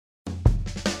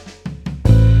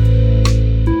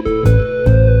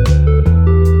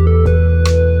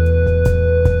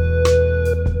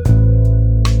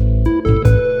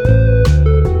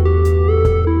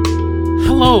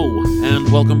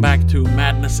welcome back to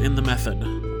Madness in the Method,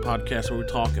 a podcast where we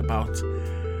talk about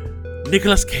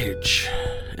Nicolas Cage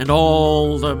and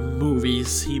all the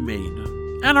movies he made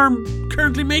and are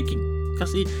currently making,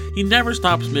 because he never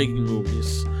stops making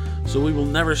movies, so we will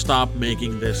never stop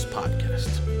making this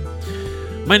podcast.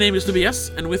 My name is Tobias,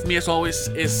 and with me as always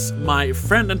is my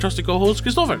friend and trusted co-host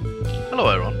Christopher. Hello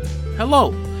everyone.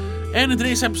 Hello. And in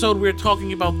today's episode we're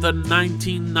talking about the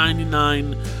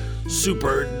 1999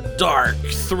 super dark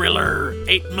thriller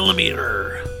 8mm.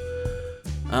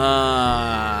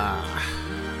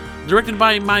 Directed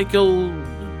by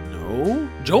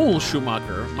Joel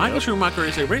Schumacher. Michael Schumacher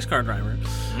is a race car driver.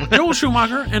 Joel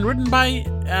Schumacher, and written by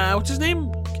what's his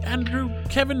name?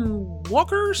 Kevin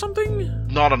Walker or something?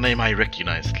 Not a name I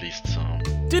recognize, at least. So.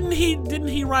 Didn't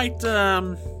he write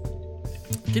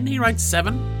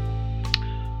Seven?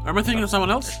 Or am I thinking of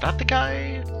someone else? Is that the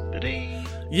guy? Did he?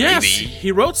 Yes, Maybe.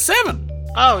 he wrote Seven.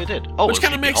 Oh, he did. Oh, which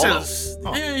kind of makes Hollow. sense.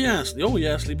 Oh. Yeah,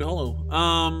 Sleepy Hollow.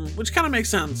 Which kind of makes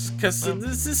sense because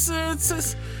this is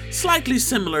it's slightly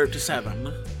similar to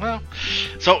Seven. Well,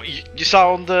 so you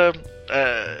sound during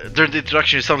the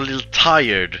introduction, you sound a little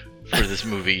tired for this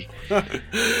movie.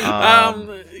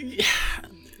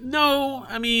 No,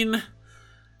 I mean,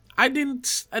 I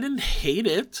didn't hate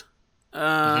it.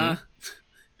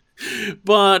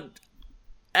 But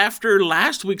after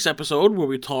last week's episode where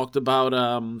we talked about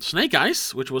Snake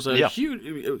Eyes, which was a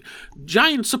huge,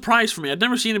 giant surprise for me. I'd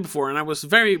never seen it before, and I was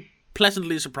very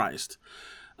pleasantly surprised.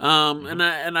 And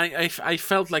I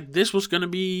felt like this was going to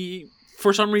be,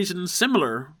 for some reason,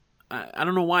 similar. I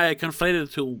don't know why I conflated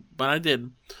the two, but I did.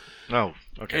 Oh,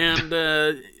 okay. And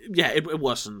it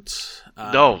wasn't.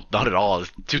 No, not at all.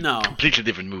 It's two completely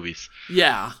different movies.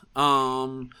 Yeah.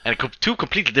 And two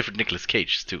completely different Nicolas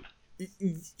Cages too.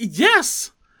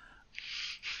 Yes.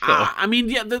 I mean,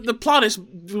 yeah. The plot is.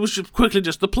 We should quickly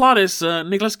just. The plot is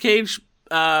Nicolas Cage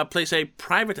plays a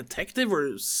private detective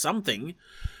or something.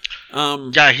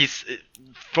 Yeah, he's.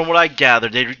 From what I gather,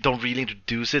 they don't really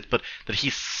introduce it, but that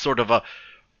he's sort of a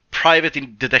private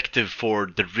detective for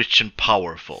the rich and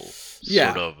powerful.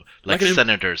 Yeah. Sort of like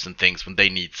senators and things when they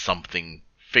need something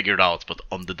figured out, but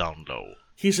on the down low.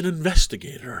 He's an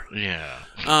investigator. Yeah.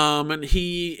 And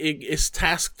he is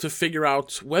tasked to figure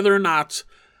out whether or not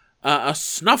a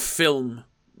snuff film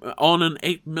on an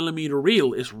 8mm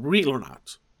reel is real or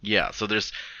not. Yeah, so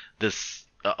there's this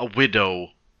a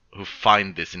widow who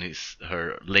find this in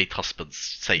her late husband's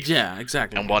safe. Yeah,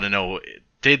 exactly. And want to know,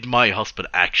 did my husband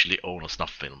actually own a snuff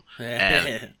film?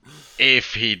 And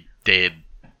if he did,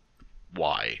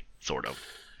 why? Sort of.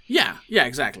 Yeah,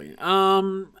 exactly.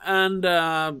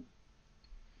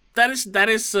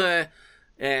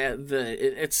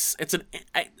 It's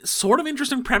a sort of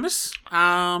interesting premise.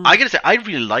 I gotta say, I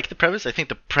really like the premise. I think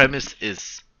the premise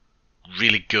is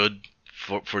really good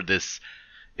for this.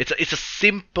 It's a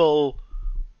simple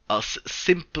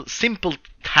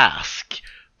task,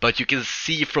 but you can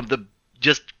see from the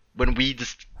when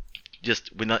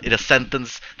in a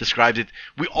sentence described it,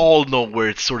 we all know where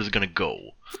it's sort of gonna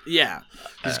go. Yeah,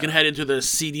 he's gonna head into the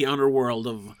seedy underworld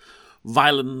of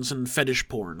violence and fetish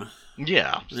porn.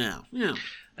 Yeah.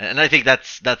 And I think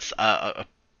that's a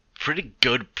pretty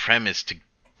good premise to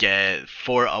get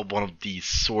for one of these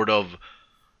sort of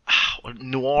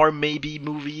noir maybe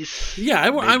movies. Yeah,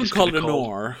 I would call it a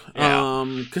noir. Yeah.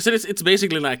 Because it's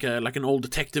basically like an old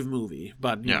detective movie,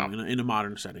 but you know, in a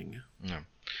modern setting. Yeah.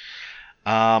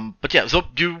 But yeah, so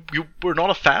you were not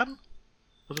a fan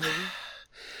of the movie?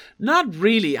 Not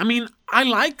really. I mean, I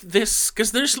like this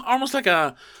because there's almost like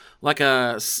a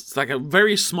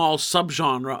very small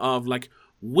subgenre of like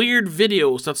weird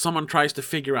videos that someone tries to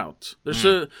figure out. There's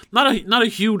not a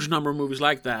huge number of movies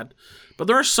like that, but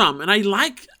there are some, and I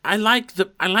like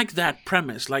that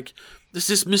premise. Like this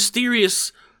is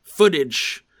mysterious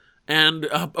footage, and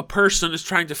a person is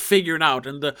trying to figure it out,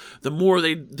 and the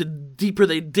deeper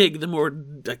they dig, the more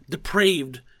like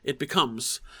depraved it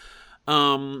becomes.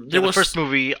 The first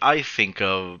movie I think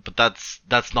of, but that's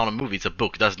not a movie; it's a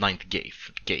book. That's Ninth Gate.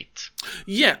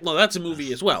 Yeah, well, that's a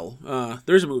movie as well.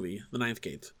 There's a movie, The Ninth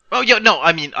Gate. Oh yeah, no,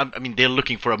 I mean they're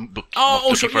looking for a book, not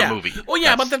looking for a movie. Oh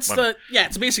yeah, but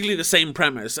it's basically the same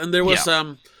premise. And there was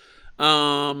there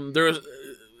was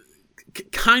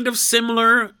kind of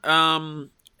similar.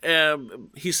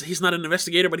 He's not an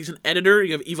investigator, but he's an editor.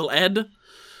 You have Evil Ed.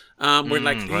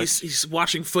 Where he's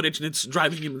watching footage and it's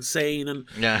driving him insane. And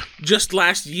just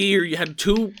last year you had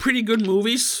two pretty good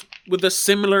movies with a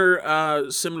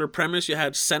similar premise. You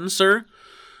had Censor,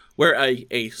 where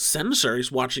a censor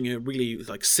is watching a really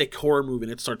like sick horror movie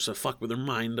and it starts to fuck with their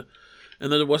mind.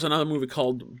 And then there was another movie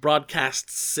called Broadcast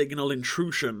Signal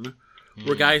Intrusion,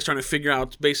 where guys trying to figure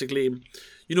out basically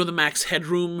the Max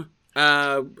Headroom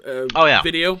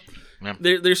video. Yeah.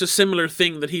 There's a similar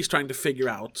thing that he's trying to figure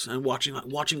out, and watching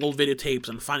old videotapes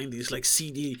and finding these like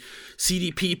seedy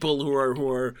people who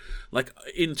are like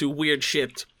into weird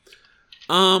shit.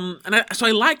 So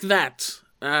I like that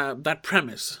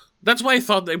premise. That's why I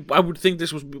thought that I would think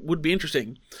this would be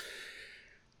interesting.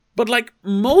 But like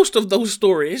most of those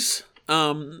stories,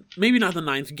 maybe not the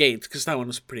Ninth Gate, because that one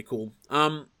was pretty cool.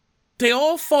 They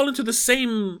all fall into the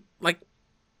same like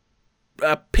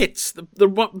pits,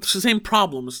 the same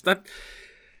problems. That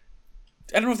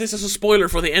I don't know if this is a spoiler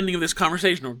for the ending of this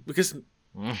conversation, or because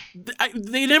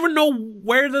they never know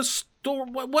where the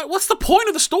story. What's the point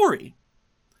of the story?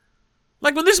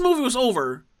 Like when this movie was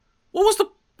over, what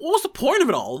was the point of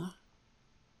it all?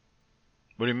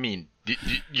 What do you mean?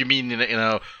 You mean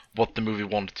what the movie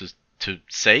wanted to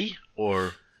say,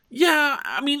 or? Yeah,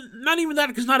 I mean, not even that,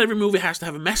 because not every movie has to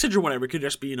have a message or whatever. It could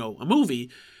just be, a movie.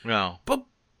 No. But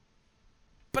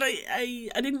I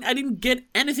didn't get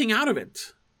anything out of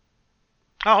it.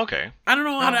 Oh, okay. I don't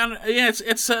know how to. Yeah,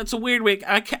 it's a weird way.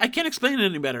 I can't explain it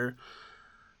any better.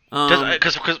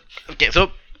 Because okay,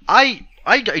 so I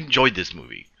enjoyed this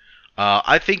movie.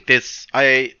 I think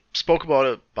I spoke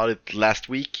about it last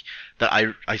week, that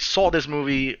I saw this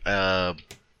movie a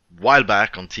while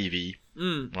back on TV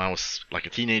when I was like a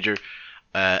teenager,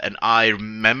 and I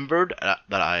remembered that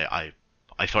I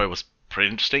thought it was pretty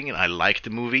interesting and I liked the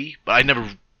movie, but I never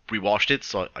rewatched it,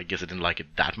 so I guess I didn't like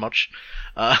it that much.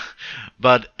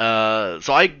 But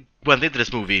so I went into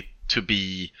this movie to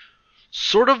be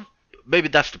sort of, maybe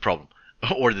that's the problem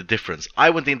or the difference. I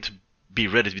went in to be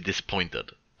ready to be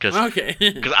disappointed because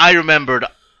I remembered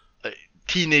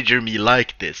teenager me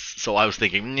liked this, so I was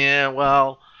thinking, yeah,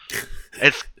 well,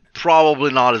 it's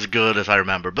probably not as good as I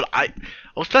remember. But I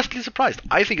was pleasantly surprised.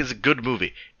 I think it's a good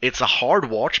movie. It's a hard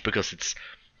watch because it's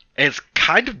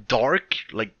kind of dark,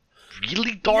 like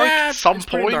really dark at some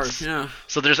points. Dark, yeah.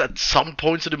 So there's at some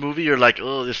points of the movie you're like,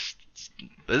 oh, this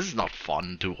is not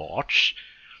fun to watch.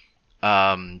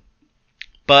 But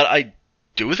I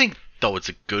do think though it's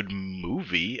a good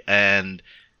movie, and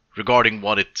regarding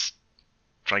what it's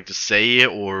trying to say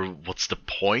or what's the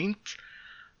point,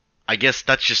 I guess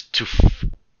that's just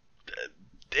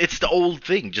it's the old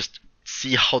thing, just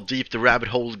see how deep the rabbit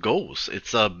hole goes.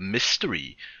 It's a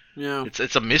mystery. Yeah.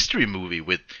 It's a mystery movie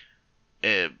with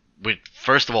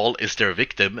first of all, is there a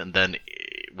victim, and then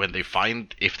if they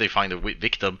find a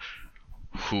victim,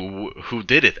 who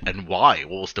did it and why?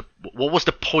 What was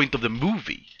the point of the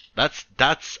movie? That's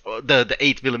the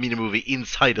 8mm movie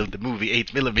inside of the movie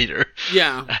 8mm.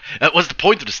 Yeah. What's the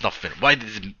point of the snuff film? Why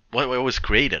was it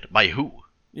created? By who?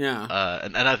 Yeah.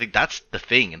 And I think that's the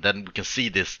thing. And then we can see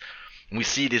this. We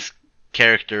see this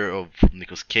character of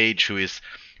Nicolas Cage, who is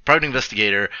private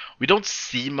investigator. We don't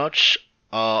see much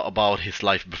about his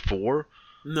life before.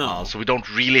 No. So we don't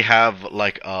really have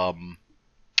like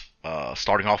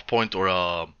starting off point or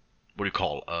what do you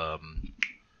call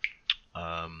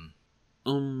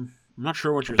I'm not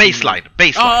sure what you're baseline.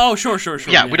 Oh, sure.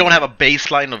 Yeah, we don't have a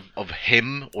baseline of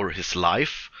him or his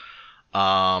life.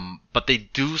 But they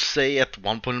do say at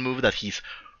one point in the movie that he's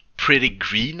pretty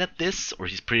green at this, or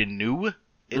he's pretty new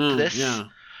into this. Yeah.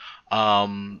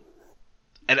 And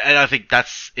I think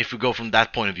that's, if we go from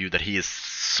that point of view, that he is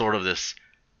sort of this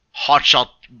hotshot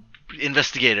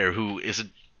investigator who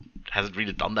hasn't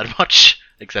really done that much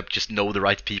except just know the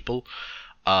right people.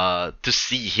 To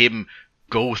see him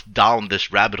go down this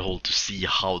rabbit hole to see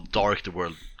how dark the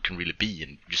world can really be,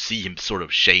 and you see him sort of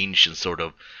change and sort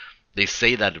of. They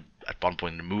say that at one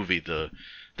point in the movie, the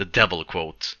devil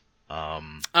quote.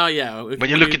 Oh yeah. When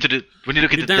you look at the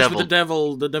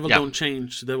devil, the devil don't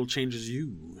change. The devil changes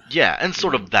you. Yeah, and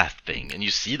sort of that thing, and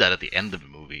you see that at the end of the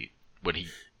movie when he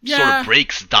sort of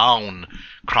breaks down,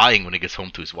 crying when he gets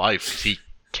home to his wife because he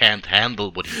can't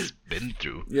handle what he's been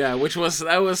through. Yeah,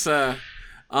 that was.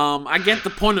 I get the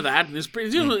point of that. It's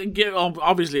pretty,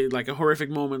 obviously like a horrific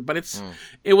moment, but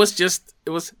it was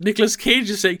Nicolas Cage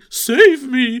just saying, "Save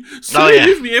me,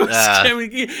 save me." It was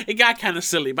it got kind of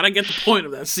silly, but I get the point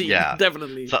of that scene. Yeah,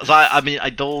 definitely. So I mean, I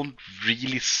don't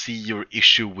really see your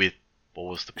issue with what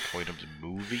was the point of the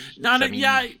movie. I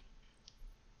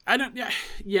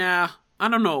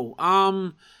don't know.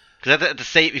 Because at the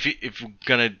same, if we're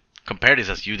gonna compare this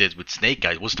as you did with Snake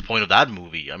Eyes, what's the point of that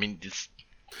movie? I mean, it's.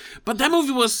 But that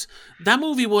movie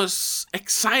was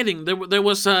exciting. There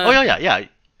was. I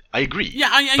agree.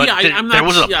 There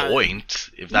wasn't a point.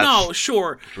 If that's no,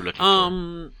 sure. What we're looking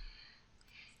for.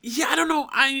 Yeah, I don't know.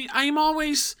 I'm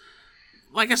always,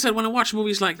 like I said, when I watch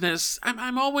movies like this,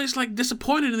 I'm always like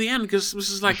disappointed in the end because this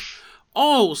is like,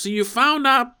 oh, so you found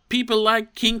out people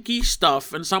like kinky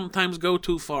stuff and sometimes go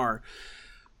too far.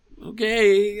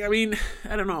 Okay, I mean,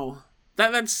 I don't know.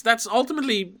 That's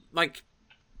ultimately like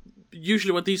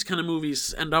usually what these kind of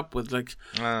movies end up with. Like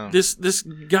this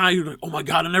guy who's like, oh my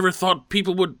god, I never thought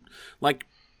people would like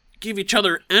give each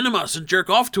other enemas and jerk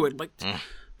off to it. Like,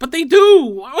 but they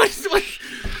do.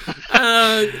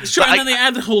 Sure, and then they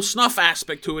add the whole snuff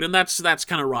aspect to it, and that's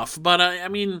kind of rough. But I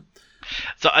mean,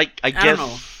 so I don't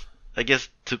know. guess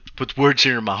to put words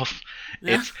in your mouth,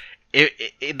 Yeah.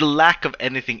 it's the lack of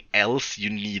anything else. You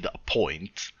need a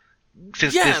point.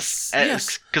 Since Yes,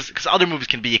 because other movies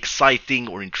can be exciting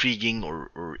or intriguing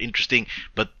or interesting,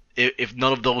 but if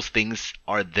none of those things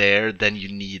are there, then you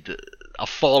need a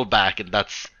fallback, and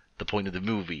that's the point of the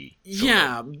movie. So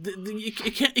Yeah,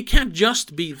 it can't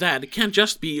just be that. It can't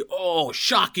just be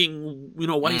shocking.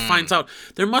 What he finds out.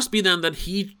 There must be then that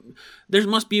there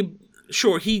must be.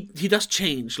 Sure, he does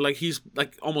change. Like he's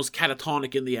like almost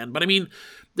catatonic in the end. But I mean,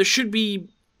 there should be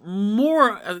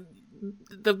more.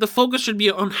 The focus should be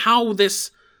on how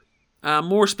this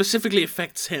more specifically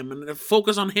affects him, and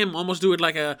focus on him. Almost do it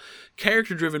like a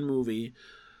character-driven movie,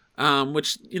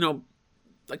 which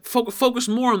like focus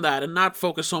more on that, and not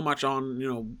focus so much on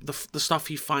the stuff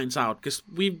he finds out, because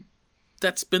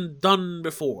that's been done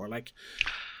before. Like,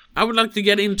 I would like to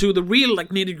get into the real like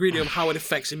nitty-gritty of how it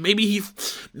affects him. Maybe he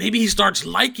starts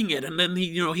liking it, and then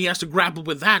he has to grapple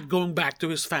with that, going back to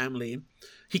his family.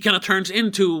 He kind of turns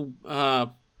into the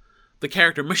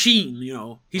character Machine.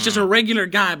 He's just a regular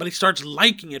guy, but he starts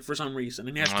liking it for some reason,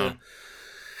 and he has to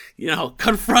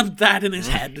confront that in his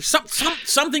head.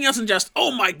 Something else than just, oh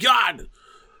my god,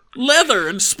 leather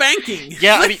and spanking.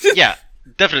 Yeah, I mean, yeah,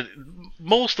 definitely.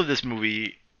 Most of this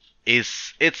movie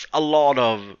it's a lot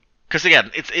of, because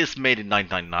again, it is made in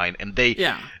 1999, and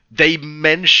they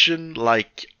mention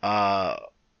like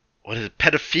what is it,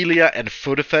 pedophilia and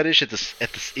foot fetish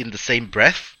in the same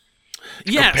breath.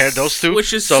 Yes, compare those two,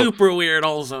 which is super weird.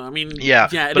 Also, I mean,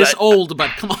 it is old,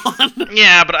 but come on.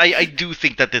 Yeah, but I do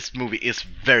think that this movie is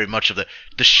very much of the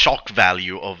shock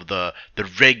value of the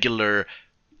regular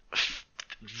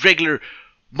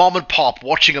mom and pop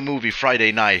watching a movie Friday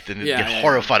night and get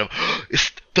horrified of,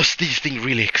 does these things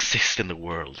really exist in the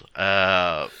world?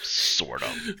 Sort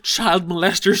of. Child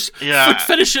molesters, foot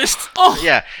fetishists. Oh,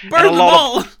 yeah, burn them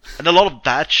all. And a lot of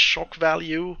that shock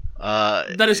value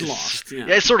that is lost. Yeah,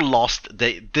 it's sort of lost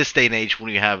this day and age,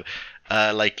 when you have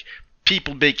like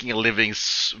people making a living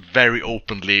very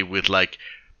openly with like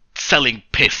selling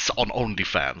piss on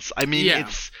OnlyFans. I mean,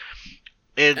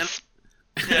 it's.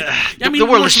 The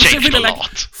world has changed a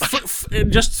lot.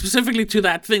 Just specifically to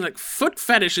that thing, like foot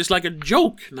fetish is like a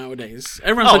joke nowadays.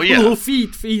 Everyone's like,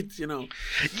 feet,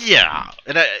 Yeah.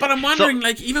 But I'm wondering,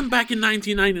 like, even back in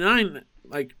 1999,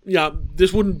 like,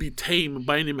 this wouldn't be tame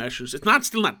by any measures. It's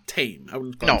still not tame. I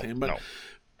wouldn't call it tame, but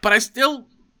I still,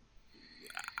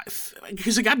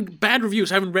 because it got bad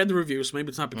reviews. I haven't read the reviews. Maybe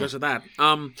it's not because of that.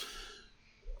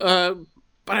 But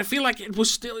I feel like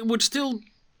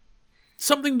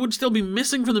something would still be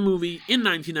missing from the movie in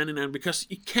 1999, because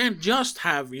you can't just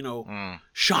have,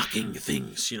 shocking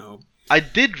things, I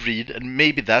did read, and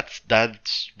maybe that's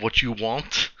what you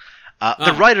want.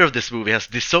 The writer of this movie has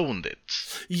disowned it.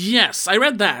 Yes, I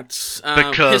read that.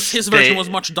 Because his version was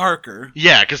much darker.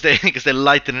 Yeah, because they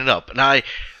lighten it up, and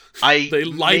they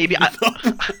lighten it up.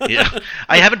 Yeah,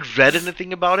 I haven't read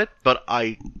anything about it, but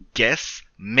I guess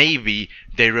maybe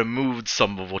they removed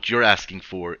some of what you're asking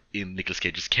for in Nicolas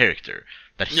Cage's character,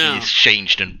 that he's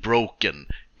changed and broken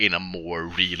in a more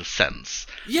real sense.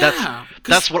 Yeah,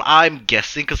 that's what I'm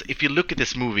guessing. Because if you look at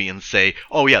this movie and say,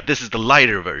 "Oh yeah, this is the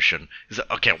lighter version," is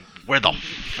like, okay, where the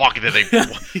fuck did they?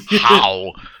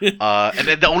 How? And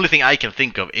then the only thing I can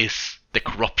think of is the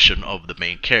corruption of the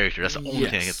main character. That's the only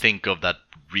thing I can think of that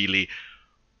really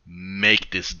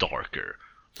make this darker.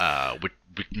 With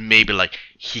maybe like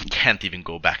he can't even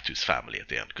go back to his family at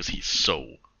the end because he's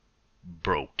so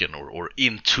broken or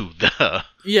into the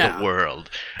world.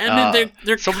 And then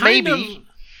they're so kind maybe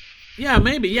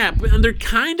of, and they're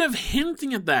kind of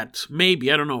hinting at that.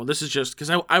 Maybe, I don't know. This is just because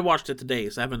I watched it today,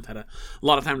 so I haven't had a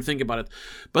lot of time to think about it.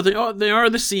 But they are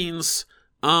the scenes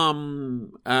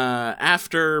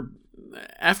after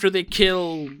they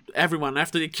kill everyone,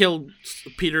 after they kill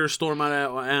Peter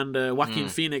Stormare and Joaquin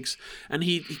Phoenix, and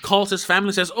he calls his family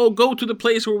and says, "Oh, go to the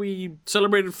place where we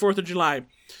celebrated 4th of July."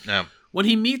 Yeah. When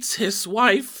he meets his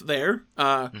wife there,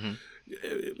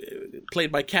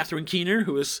 played by Catherine Keener,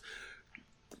 who is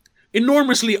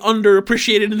enormously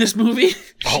underappreciated in this movie.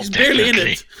 She's barely in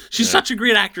it. She's such a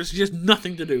great actress. She has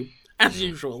nothing to do, as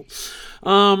usual.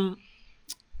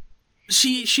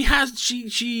 She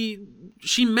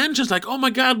mentions like, "Oh my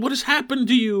God, what has happened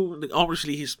to you?"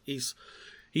 Obviously, he's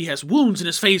he has wounds in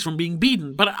his face from being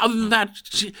beaten. But other than that,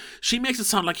 she makes it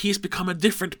sound like he's become a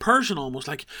different person, almost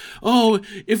like, oh,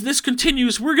 if this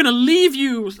continues, we're gonna leave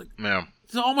you. It's like, Yeah.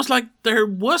 it's almost like there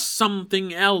was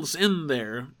something else in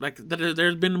there, like that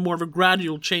there's been more of a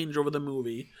gradual change over the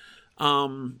movie,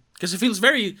 because it feels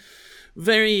very,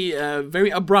 very, very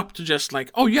abrupt to just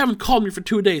like, oh, you haven't called me for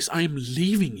 2 days, I am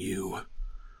leaving you.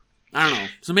 I don't know.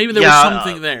 So maybe there was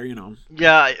something there, you know.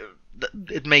 Yeah,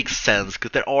 it makes sense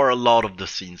because there are a lot of the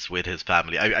scenes with his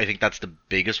family. I think that's the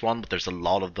biggest one, but there's a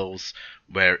lot of those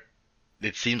where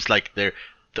it seems like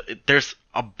there's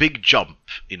a big jump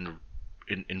in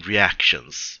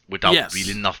reactions without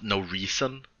really no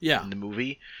reason in the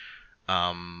movie.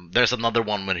 There's another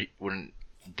one when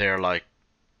they're like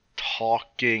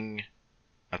talking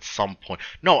at some point.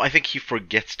 No, I think he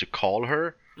forgets to call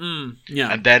her. And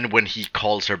then when he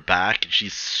calls her back,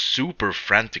 she's super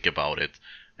frantic about it.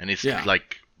 And it's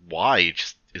like, why?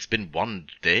 It's been 1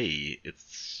 day.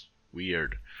 It's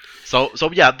weird. So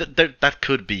yeah, that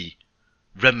could be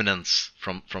remnants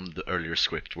from the earlier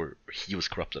script where he was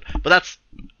corrupted. But that's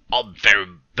all very,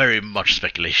 very much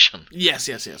speculation. Yes,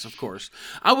 of course.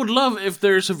 I would love, if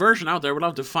there's a version out there, I would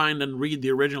love to find and read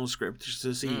the original script just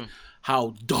to see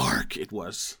how dark it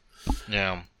was.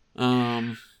 Yeah.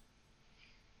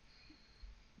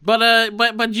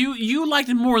 But you liked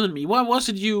it more than me. What was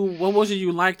it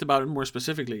you liked about it more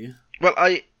specifically? Well,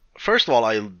 first of all,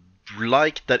 I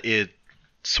liked that it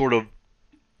sort of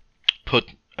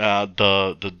put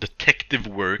the detective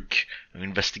work and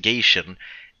investigation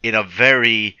in a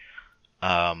very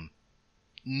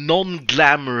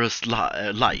non-glamorous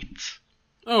light.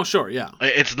 Oh, sure, yeah.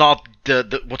 It's not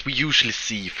the what we usually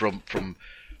see from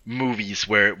movies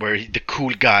where the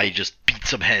cool guy just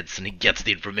beats some heads and he gets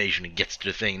the information and gets to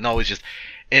the thing. No,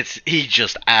 he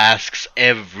just asks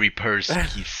every person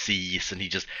he sees, and he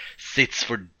just sits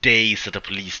for days at a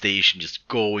police station just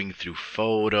going through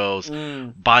photos,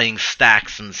 buying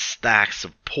stacks and stacks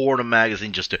of porno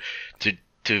magazine just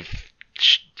to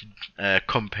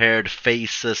compare the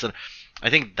faces. And I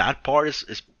think that part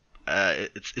is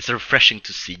it's refreshing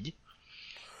to see.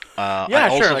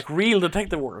 Sure, like real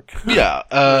detective work. Yeah,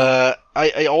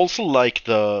 I also like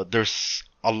there's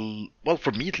well,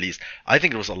 for me at least, I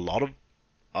think there was a lot of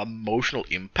emotional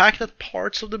impact at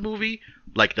parts of the movie,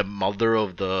 like the mother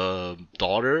of the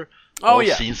daughter.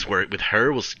 Scenes where with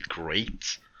her was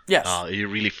great. Yes, you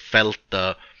really felt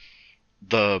the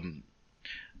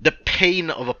pain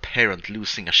of a parent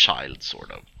losing a child,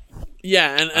 sort of.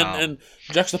 Yeah, and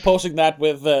juxtaposing that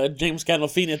with James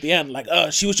Gandolfini at the end, like,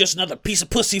 she was just another piece of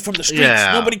pussy from the streets.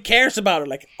 Yeah. Nobody cares about her.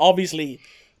 Like, obviously,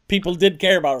 people did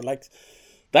care about her. Like,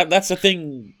 that's the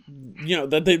thing,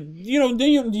 that they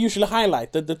usually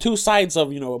highlight the two sides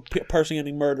of a person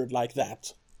getting murdered like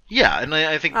that. Yeah, and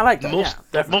I think I like that.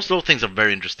 Most of those things are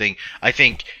very interesting. I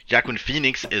think Joaquin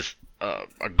Phoenix is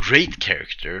a great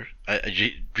character.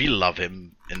 I really love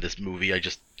him in this movie. I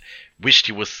just wished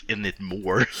he was in it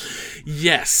more.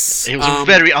 Yes. He was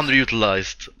very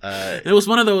underutilized. It was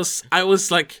one of those, I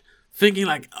was like thinking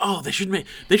like, oh, they should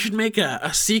make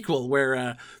a sequel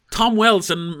where Tom Wells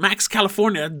and Max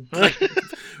California like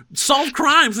solve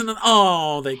crimes, and then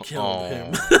they killed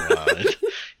him. Right.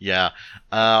 Yeah.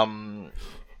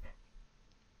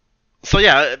 So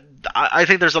yeah, I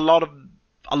think there's a lot of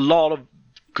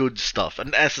good stuff,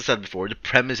 and as I said before, the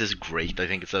premise is great. I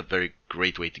think it's a very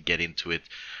great way to get into it.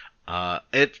 I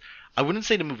wouldn't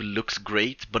say the movie looks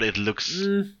great, but it looks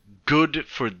good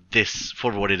for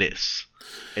what it is.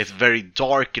 It's very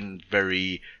dark and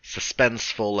very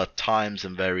suspenseful at times,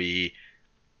 and very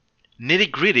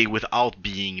nitty-gritty without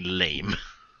being lame.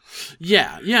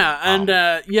 Yeah, and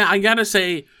I gotta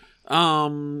say,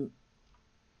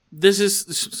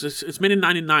 it's made in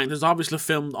 '99. It's obviously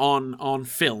filmed on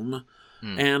film.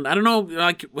 And I don't know,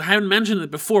 like, I haven't mentioned it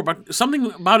before, but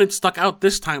something about it stuck out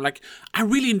this time. Like, I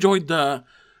really enjoyed the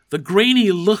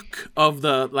grainy look of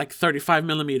the, like,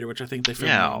 35mm, which I think they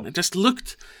filmed on. It just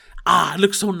looked, it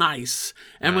looked so nice.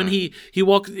 And when he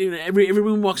walks, every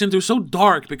room walks into so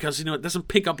dark because, it doesn't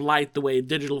pick up light the way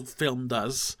digital film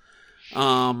does.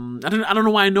 I don't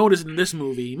know why I noticed in this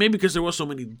movie. Maybe because there were so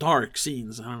many dark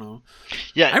scenes. I don't know.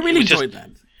 Yeah, I really enjoyed that.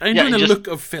 I enjoyed the look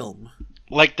of film.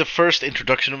 Like the first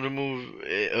introduction of the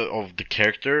movie, of the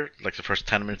character, like the first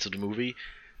 10 minutes of the movie,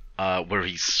 where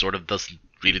he sort of doesn't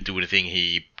really do anything.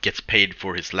 He gets paid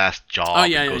for his last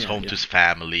job, goes home to his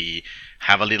family,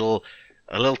 have a little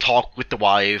talk with the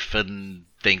wife and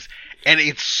things, and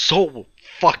it's so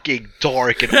fucking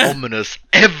dark and ominous.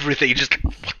 Everything just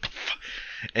what the fuck,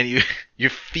 and you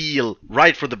feel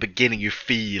right from the beginning. You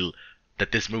feel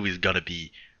that this movie is gonna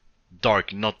be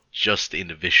dark, not just in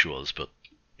the visuals, but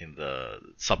in the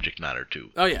subject matter too.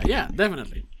 Oh yeah,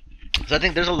 definitely. So I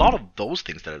think there's a lot of those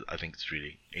things that I think is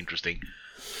really interesting.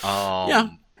 Yeah.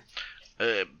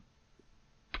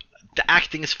 The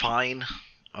acting is fine.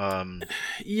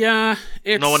 Yeah,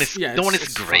 it's no one is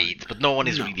it's great, fine. but no one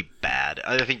is No. really bad.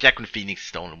 I think Joaquin Phoenix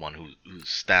is the only one who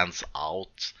stands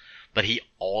out, but he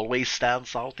always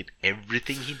stands out in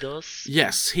everything he does.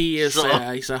 Yes, he is.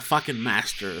 So- He's a fucking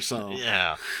master. So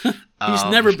Yeah. he's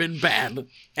never been bad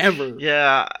ever.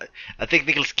 Yeah, I think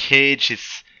Nicolas Cage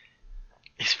is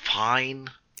fine.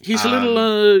 He's a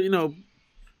little,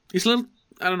 he's a little.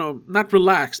 I don't know, not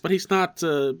relaxed, but he's not.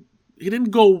 He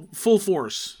didn't go full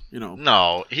force.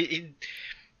 No, he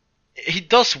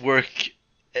does work.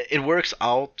 It works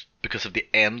out because of the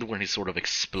end when he sort of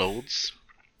explodes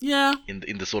Yeah.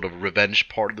 in the sort of revenge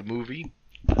part of the movie.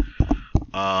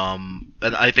 And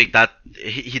I think that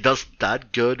he does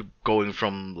that good, going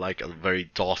from like a very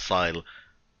docile,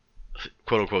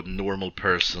 quote unquote, normal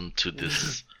person to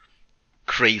this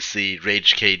crazy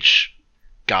rage cage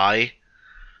guy.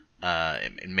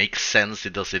 It makes sense.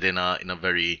 He does it in a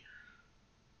very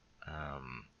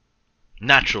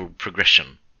natural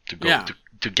progression to go Yeah.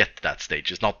 to get to that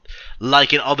stage. It's not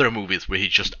like in other movies where he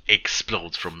just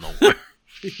explodes from nowhere.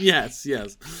 Yes. So,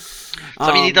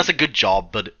 I mean, he does a good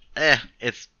job, but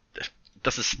it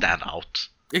doesn't stand out.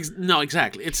 No,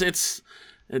 exactly. It's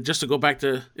just to go back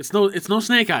to it's no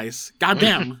Snake Eyes.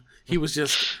 Goddamn, he was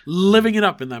just living it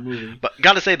up in that movie. But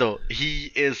gotta say though,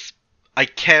 he is.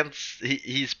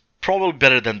 He's probably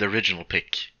better than the original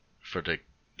pick for the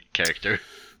character.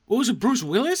 What was it, Bruce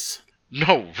Willis?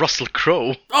 No, Russell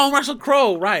Crowe. Oh, Russell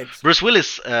Crowe, right? Bruce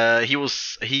Willis.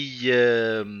 He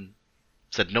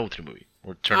said no to the movie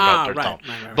or turned it down.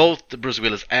 Right. Both Bruce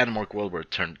Willis and Mark Wahlberg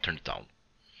turned it down.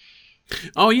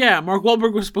 Oh yeah, Mark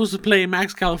Wahlberg was supposed to play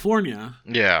Max California.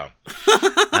 Yeah.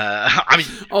 I mean,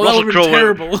 Oh, that would have been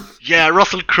terrible. Yeah,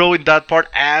 Russell Crowe in that part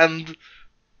and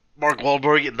Mark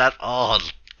Wahlberg in that. Oh,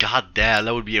 goddamn,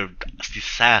 that would be a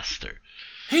disaster.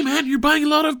 Hey man, you're buying a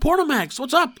lot of Pornomax.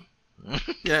 What's up?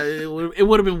 Yeah, it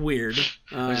would have been weird.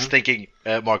 I'm just thinking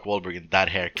Mark Wahlberg in that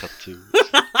haircut too.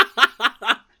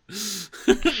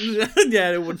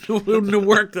 Yeah, it wouldn't have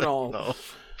worked at all. No.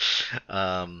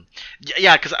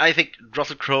 Yeah, because I think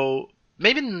Russell Crowe,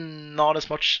 maybe not as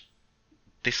much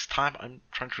this time. I'm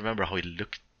trying to remember how he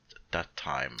looked at that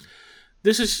time.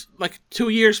 This is like 2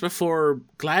 years before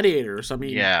Gladiators. I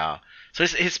mean, Yeah. So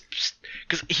his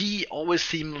because he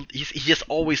has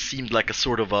always seemed like a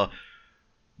sort of a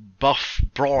buff,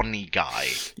 brawny guy.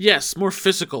 yes, more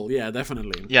physical. Yeah,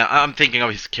 definitely. Yeah, I'm thinking of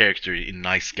his character in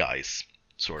Nice Guys,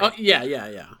 sort of. Oh yeah.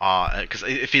 Because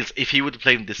it feels if he would have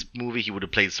played in this movie, he would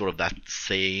have played sort of that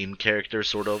same character,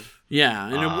 sort of. Yeah,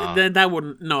 and that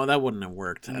wouldn't have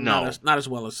worked. No. Not as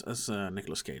well as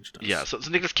Nicolas Cage does. Yeah, so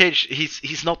Nicolas Cage,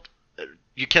 he's not.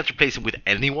 You can't replace him with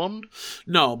anyone.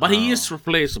 No, but he is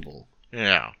replaceable.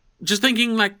 Yeah. Just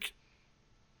thinking, like,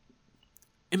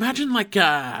 imagine like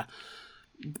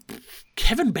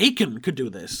Kevin Bacon could do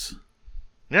this.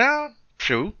 Yeah,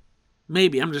 true.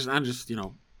 Maybe I'm just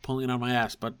pulling it out of my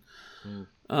ass, but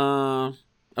I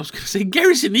was gonna say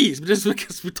Gary Sinise, but just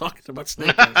because we're talking about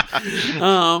Snake Eyes.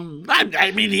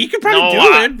 I mean, he could probably do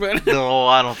it, but no,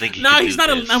 I don't think he no, could he's do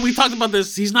not. this. And we talked about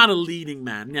this. He's not a leading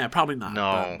man. Yeah, probably not.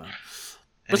 No.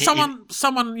 But someone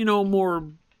more,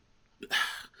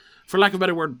 for lack of a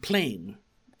better word, plain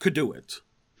could do it.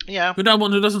 Yeah. Who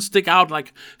doesn't stick out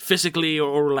like physically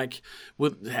or like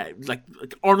with like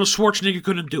Arnold Schwarzenegger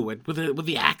couldn't do it with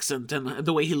the accent and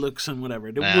the way he looks and whatever.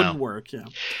 It wouldn't work. Yeah.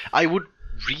 I would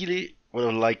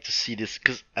have liked to see this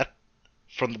because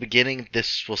from the beginning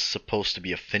this was supposed to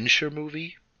be a Fincher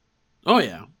movie, Oh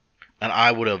yeah. and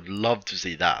I would have loved to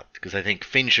see that because I think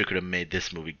Fincher could have made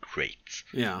this movie great,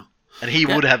 Yeah. and he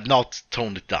would have not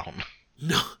toned it down.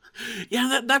 No.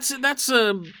 Yeah. That's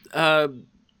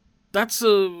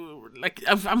like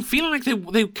I'm feeling like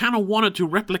they kind of wanted to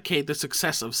replicate the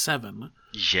success of Seven.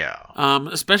 Yeah.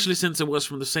 Especially since it was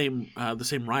from the same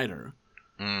writer.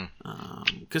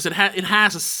 Because it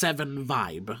has a Seven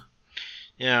vibe.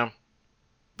 Yeah.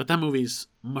 But that movie's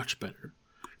much better.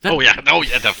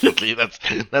 Definitely.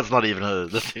 That's not even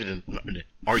an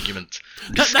argument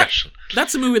discussion.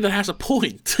 That's a movie that has a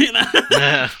point. You know?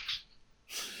 Yeah.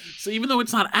 So even though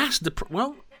it's not as it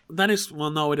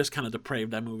is kind of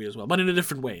depraved, that movie as well, but in a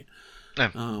different way.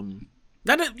 Yeah.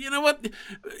 You know what?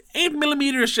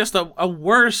 8mm is just a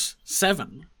worse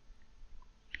 7.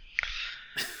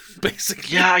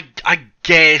 Basically. Yeah, I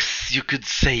guess you could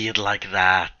say it like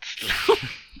that.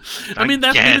 I mean,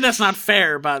 maybe that's not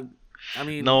fair, but I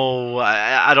mean, no,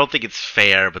 I don't think it's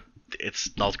fair, but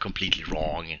it's not completely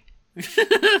wrong.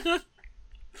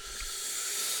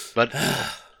 But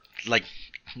like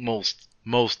most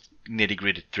nitty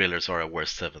gritty thrillers are a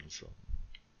worst 7. So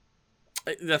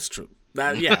That's true.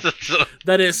 That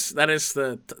that is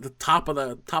the top of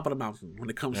the mountain when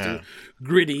it comes to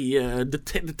gritty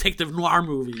detective noir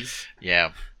movies.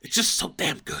 Yeah, it's just so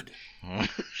damn good.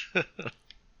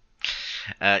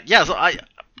 So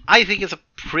I think it's a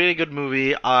pretty good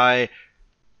movie.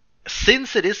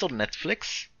 Since it is on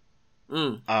Netflix,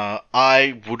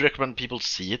 I would recommend people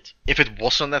see it. If it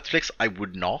was on Netflix, I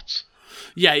would not.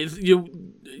 Yeah,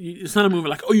 it's not a movie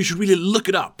like, oh, you should really look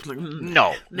it up. Like,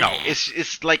 no.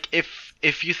 It's like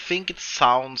if you think it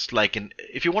sounds like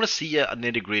if you want to see a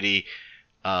nitty gritty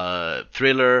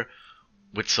thriller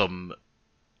with some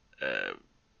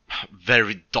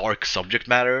very dark subject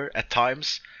matter at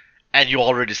times, and you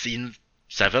already seen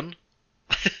 7,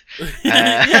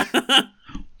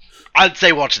 I'd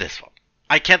say watch this one.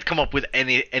 I can't come up with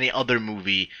any other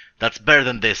movie that's better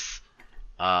than this.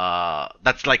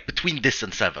 That's like between this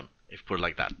and 7, if we're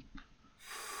like that.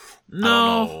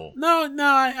 No,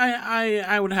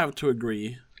 I would have to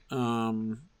agree.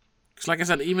 Because like I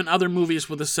said, even other movies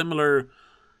with a similar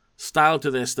style to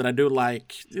this that I do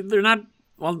like, they're not.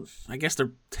 Well, I guess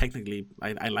they're technically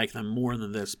I like them more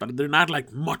than this, but they're not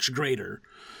like much greater.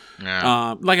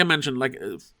 Yeah. Like I mentioned, like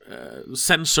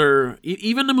Censor,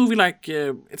 even a movie like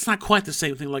it's not quite the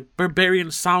same thing. Like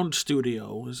Barbarian Sound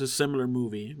Studio is a similar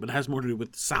movie, but it has more to do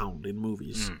with sound in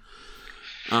movies.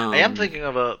 I am thinking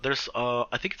of I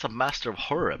think it's a Master of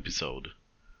Horror episode.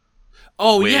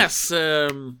 Oh yes,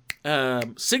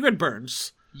 Sigrid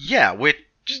Burns. Yeah,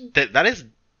 that is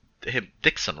him,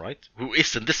 Dixon, right? Who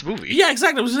is in this movie? Yeah,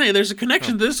 exactly. I was saying there's a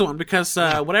connection to this one because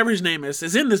whatever his name is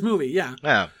in this movie.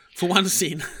 Yeah. For one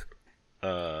scene.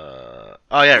 His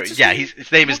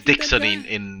name is Dixon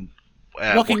in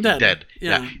Walking Dead.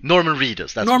 Yeah. Norman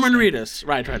Reedus. That's Norman Reedus.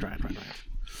 Right.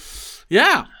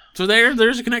 Yeah. So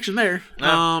there's a connection there.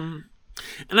 And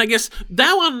I guess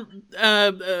that one,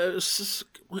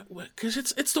 because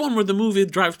it's the one where the movie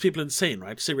drives people insane,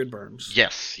 right? Sigrid Burns.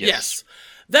 Yes.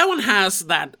 That one has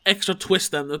that extra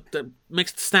twist then that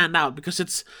makes it stand out because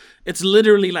it's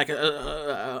literally like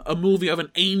a movie of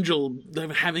an angel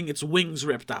having its wings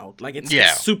ripped out. Like it's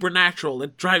supernatural.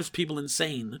 It drives people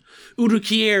insane. Udo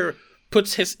Kier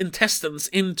puts his intestines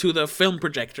into the film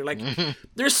projector. Like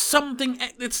there's something.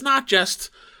 It's not just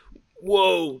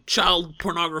whoa child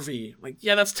pornography. Like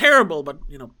yeah, that's terrible, but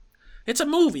it's a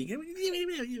movie.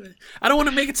 I don't want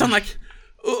to make it sound like.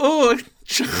 Oh,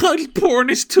 child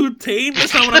porn is too tame.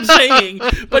 That's not what I'm saying.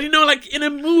 But like in a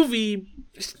movie,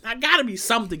 there's gotta be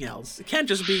something else. It can't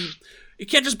just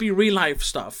be real life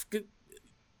stuff. I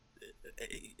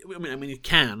mean, it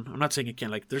can. I'm not saying it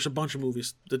can't. Like, there's a bunch of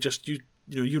movies that just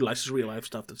utilizes real life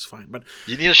stuff. That's fine. But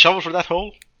you need a shovel for that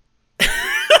hole.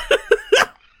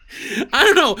 I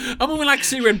don't know. A movie like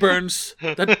Sigrid Burns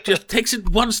that just takes it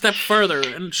one step further,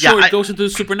 and sure, it goes into the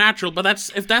supernatural. But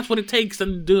if that's what it takes,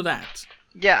 then do that.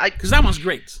 Yeah, because that one's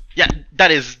great. Yeah,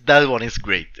 that one is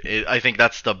great. I think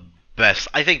that's the best.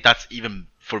 I think that's even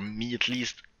for me at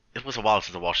least. It was a while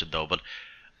since I watched it though, but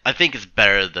I think it's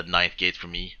better than Ninth Gate for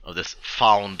me, of this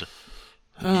found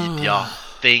media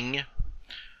thing.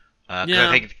 I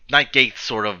think Ninth Gate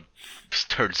sort of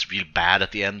turns real bad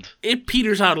at the end. It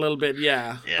peters out a little bit,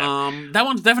 yeah. That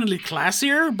one's definitely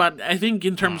classier, but I think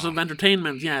in terms of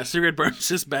entertainment, Sigrid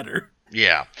Burns is better.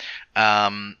 Yeah.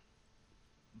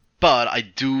 But I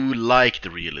do like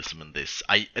the realism in this.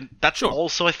 And that's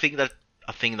also a thing that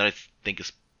I think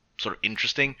is sort of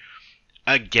interesting.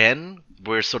 Again,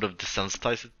 we're sort of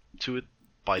desensitized to it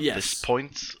by this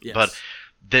point. Yes. But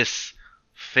this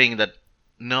thing that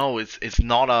it's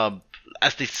not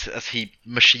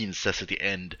Machine says at the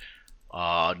end.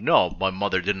 No, my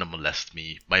mother didn't molest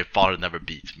me. My father never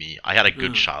beat me. I had a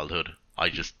good childhood. I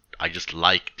just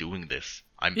like doing this.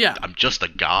 I'm just a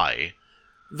guy.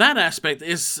 That aspect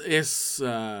is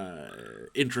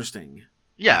interesting.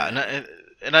 Yeah,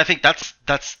 and I think that's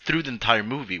through the entire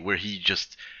movie where he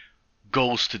just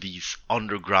goes to these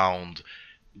underground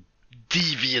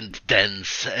deviant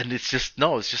dens, and it's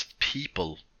just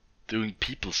people doing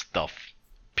people stuff.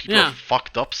 People are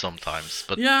fucked up sometimes,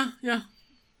 but yeah.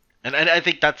 And I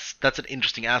think that's an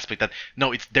interesting aspect that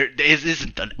there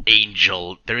isn't an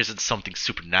angel, there isn't something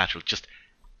supernatural, just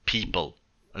people.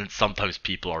 And sometimes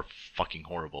people are fucking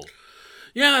horrible.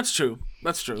 Yeah, that's true.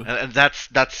 And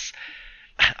that's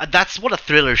what a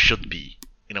thriller should be,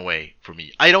 in a way, for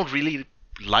me. I don't really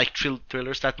like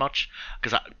thrillers that much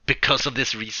because of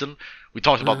this reason. We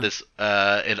talked about this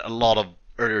in a lot of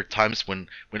earlier times when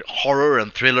horror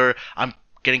and thriller, I'm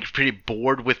getting pretty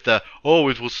bored with it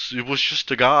was just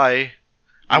a guy.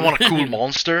 I want a cool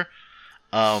monster.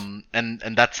 And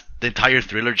that's the entire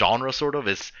thriller genre. Sort of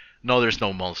is no, there's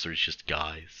no monsters, just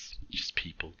guys, just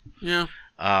people. Yeah.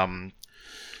 Um,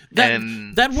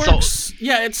 that works. So,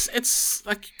 yeah, it's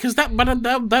like because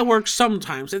that works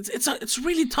sometimes. It's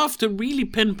really tough to really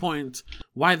pinpoint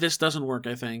why this doesn't work.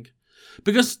 I think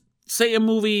because say a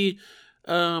movie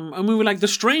like The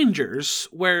Strangers,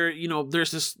 where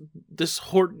there's this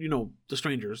horde, The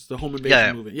Strangers, the home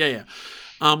invasion movie,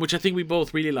 which I think we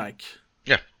both really like.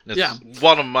 It's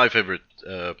one of my favorite.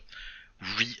 It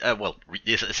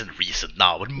isn't recent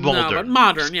now, but modern.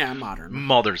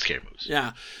 Modern scary movies.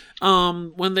 Yeah.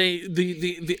 When they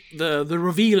the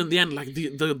reveal in the end, like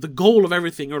the goal of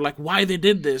everything, or like why they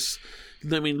did this.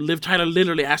 I mean, Liv Tyler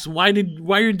literally asked them, why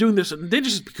are you doing this? And they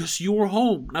just, because you were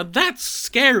home. Now that's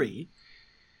scary.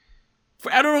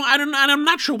 I don't know, and I'm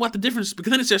not sure what the difference is, because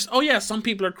then it's just, oh yeah, some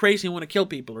people are crazy and want to kill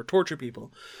people or torture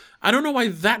people. I don't know why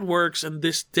that works and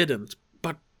this didn't,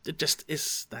 but it just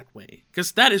is that way.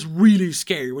 Because that is really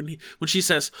scary when she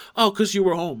says, oh, because you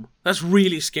were home. That's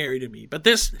really scary to me. But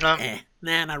this, nah,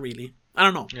 not really. I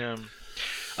don't know.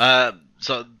 Yeah.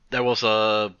 So there was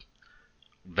a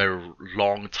very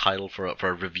long title for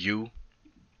a review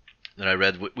that I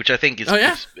read, which I think is,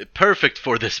 is perfect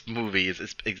for this movie.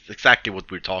 It's exactly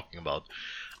what we're talking about.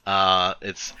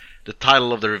 It's the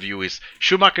title of the review is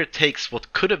Schumacher takes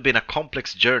what could have been a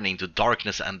complex journey into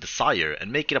darkness and desire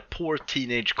and make it a poor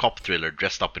teenage cop thriller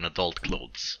dressed up in adult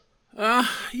clothes.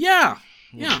 Yeah.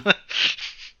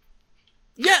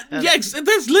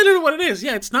 That's literally what it is.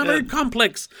 Yeah, it's not very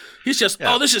complex. He's just,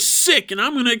 oh, this is sick, and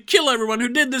I'm gonna kill everyone who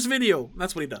did this video.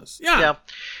 That's what he does. Yeah.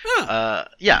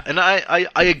 And I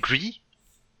agree,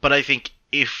 but I think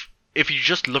if you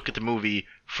just look at the movie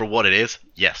for what it is,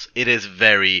 yes, it is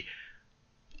very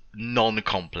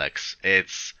non-complex.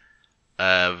 It's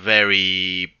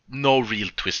very no real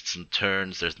twists and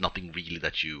turns. There's nothing really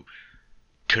that you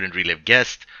couldn't really have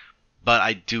guessed, but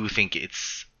I do think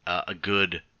it's a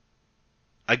good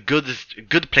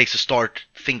place to start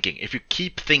thinking. If you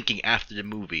keep thinking after the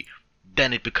movie,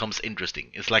 then it becomes interesting.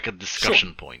 It's like a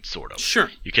discussion point, sort of. Sure.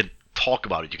 You can talk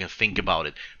about it, you can think about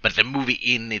it, but the movie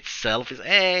in itself is,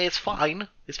 it's fine.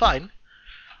 It's fine.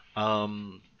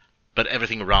 But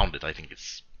everything around it, I think,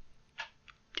 is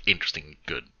interesting,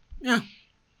 good. Yeah.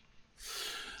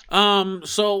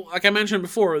 So, like I mentioned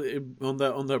before, on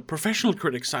the professional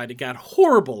critic side, it got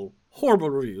horrible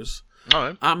reviews. All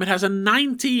right. It has a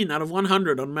 19 out of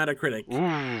 100 on Metacritic.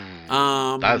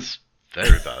 Ooh, that's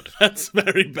very bad. That's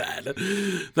very bad.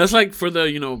 That's like for the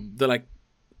the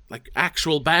like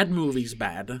actual bad movies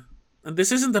bad, and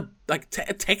this isn't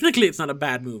technically it's not a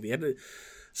bad movie.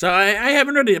 So I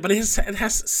haven't read it, but it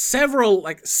has several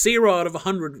like 0 out of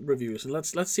 100 reviews. And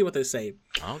let's see what they say.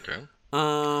 Okay.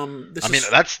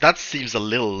 That seems a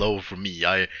little low for me.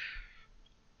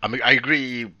 I mean, I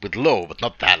agree with low, but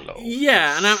not that low.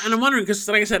 Yeah, and I'm wondering, because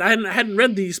like I said, I hadn't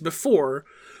read these before,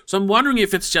 so I'm wondering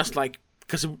if it's just like,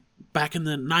 because back in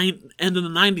the end of the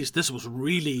 90s, this was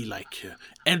really like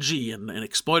edgy and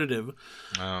exploitative.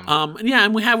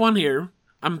 And we have one here.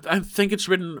 I think it's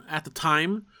written at the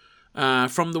time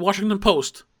from the Washington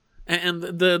Post, and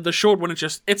the short one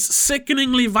it's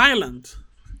sickeningly violent.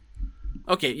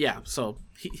 Okay, yeah, so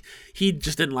he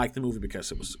just didn't like the movie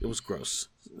because it was gross.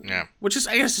 Yeah. Which is,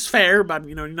 I guess, is fair, but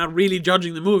you're not really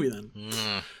judging the movie then.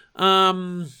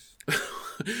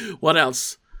 What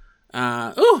else?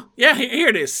 Here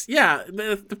it is. Yeah,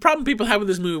 the problem people had with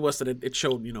this movie was that it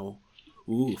showed,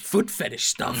 foot fetish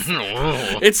stuff.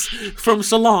 It's from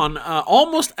Salon,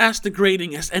 almost as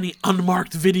degrading as any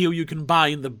unmarked video you can buy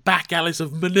in the back alleys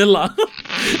of Manila,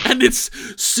 and its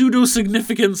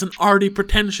pseudo-significance and arty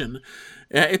pretension.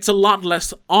 It's a lot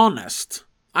less honest.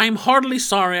 I'm heartily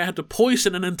sorry I had to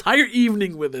poison an entire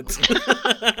evening with it.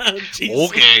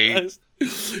 Okay. Christ.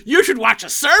 You should watch a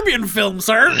Serbian film,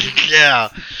 sir. Yeah,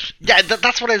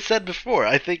 that's what I said before.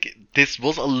 I think this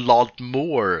was a lot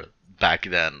more back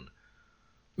then.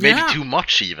 Maybe too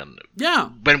much, even. Yeah.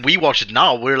 When we watch it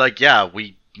now, we're like,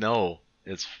 we know.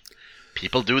 It's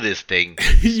people do this thing.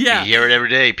 Yeah. We hear it every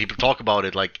day. People talk about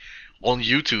it, like, on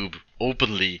YouTube,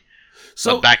 openly.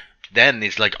 So but back then,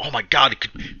 it's like, oh my god,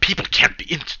 people can't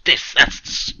be into this. That's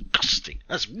disgusting.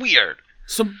 That's weird.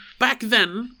 So back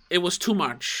then, it was too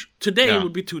much. Today, it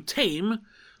would be too tame.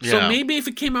 So maybe if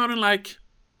it came out in, like,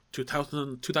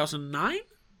 2009?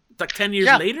 Like 10 years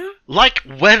later? Like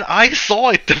when I saw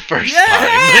it the first time.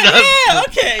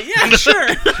 Sure.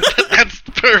 That's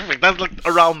perfect. That's like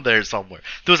around there somewhere.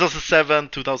 2007,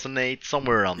 2008,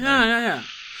 somewhere around there. Yeah.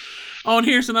 Oh, and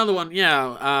here's another one.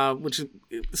 Yeah, which is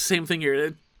the same thing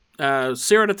here.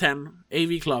 0 to 10,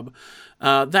 AV Club.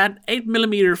 That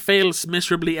 8mm fails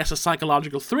miserably as a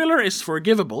psychological thriller is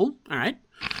forgivable. All right.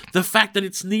 The fact that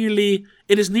it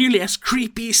is nearly as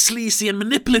creepy, sleazy, and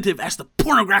manipulative as the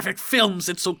pornographic films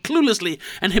it so cluelessly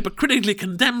and hypocritically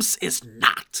condemns is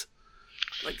not.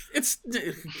 Like, it's...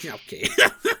 Okay.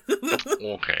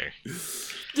 Okay.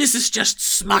 This is just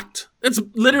smut. It's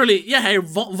literally... Yeah, hey,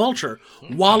 Vulture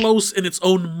wallows in its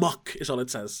own muck, is all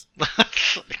it says.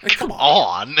 Like, come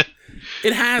on.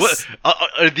 It has... What,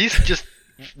 are these just...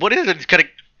 What is it? It's kind of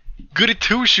goody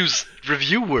two-shoes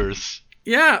reviewers.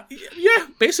 Yeah,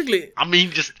 basically. I mean,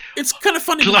 just... It's kind of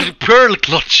funny. Pearl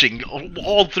clutching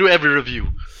all through every review.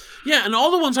 Yeah, and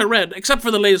all the ones I read, except for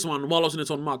the latest one, wallows in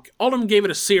its own muck, all of them gave it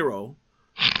a 0.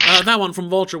 That one from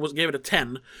Vulture gave it a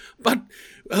 10. But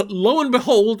lo and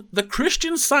behold, the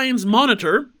Christian Science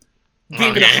Monitor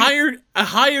gave it a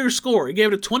higher score. It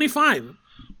gave it a 25.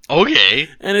 Okay.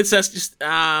 And it says just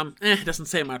it doesn't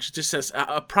say much. It just says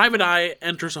a private eye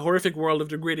enters a horrific world of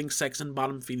degrading sex and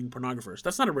bottom-feeding pornographers.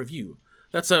 That's not a review.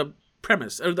 That's a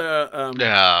premise or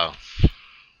the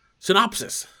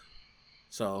synopsis.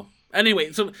 So anyway,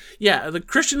 the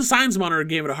Christian Science Monitor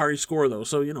gave it a higher score though.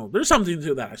 So there's something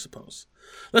to that, I suppose.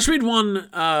 Let's read one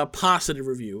positive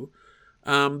review.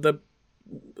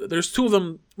 There's two of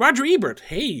them. Roger Ebert.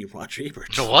 Hey, Roger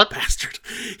Ebert. What? Bastard.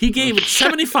 He gave it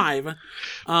 75.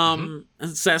 And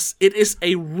says, it is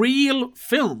a real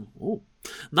film. Ooh.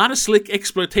 Not a slick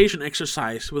exploitation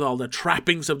exercise with all the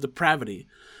trappings of depravity.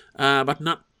 But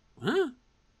not... Huh?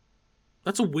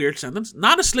 That's a weird sentence.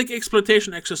 Not a slick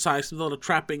exploitation exercise with all the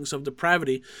trappings of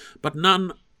depravity, but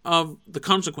none of the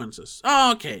consequences.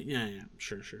 Oh, okay. Yeah.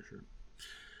 Sure.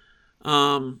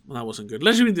 Well, that wasn't good.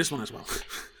 Let's read this one as well.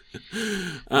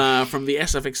 From the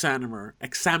SF Examiner.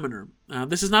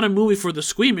 This is not a movie for the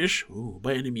squeamish,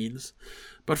 by any means,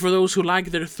 but for those who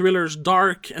like their thrillers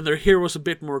dark and their heroes a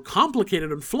bit more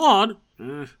complicated and flawed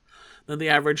than the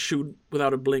average shoot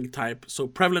without a blink type. So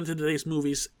prevalent in today's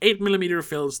movies, 8mm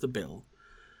fills the bill.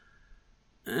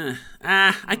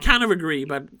 I kind of agree,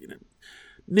 but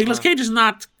Nicolas Cage is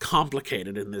not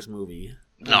complicated in this movie.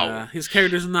 No. His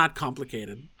character is not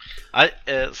complicated.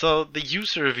 So the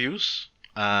user reviews,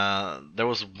 there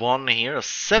was one here, a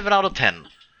 7 out of 10.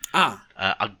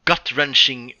 A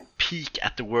gut-wrenching peek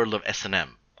at the world of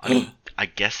S&M. I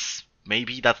guess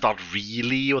maybe that's not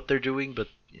really what they're doing, but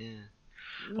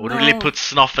I wouldn't really put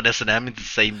Snuff and S&M in the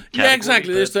same category. Yeah,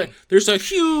 exactly. There's a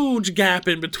huge gap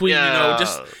in between,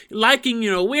 just liking,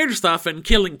 weird stuff and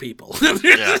killing people.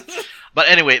 Yeah. But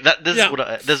anyway, this is what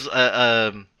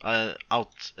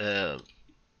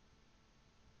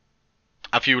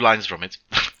a few lines from it.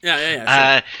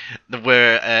 Yeah. Sure.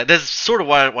 Where this is sort of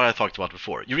what I talked about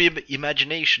before. Your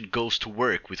imagination goes to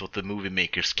work with what the movie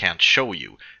makers can't show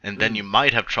you, and then you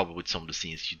might have trouble with some of the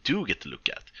scenes you do get to look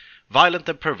at. Violent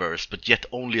and perverse, but yet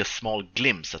only a small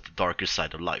glimpse at the darker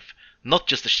side of life. Not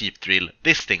just a cheap thrill.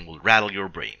 This thing will rattle your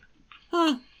brain.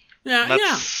 Huh. Yeah,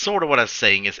 that's sort of what I'm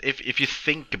saying. Is if you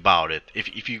think about it,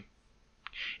 if you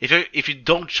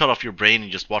don't shut off your brain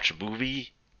and just watch a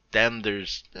movie, then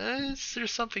there's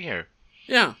something here.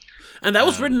 Yeah, and that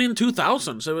was written in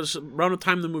 2000, so it was around the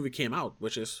time the movie came out,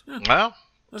 which is that's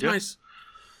nice.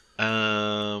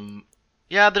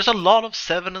 Yeah, there's a lot of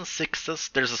 7 and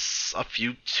 6s. There's a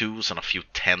few 2s and a few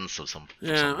 10s of some.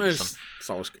 It's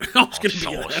always going to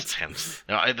be that.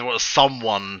 10s. There was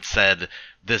someone said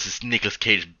this is Nicolas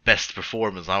Cage's best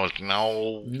performance. And I was like,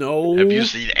 no. Have you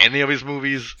seen any of his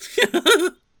movies?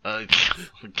 But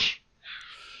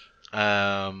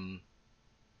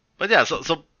yeah,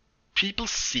 so people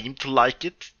seem to like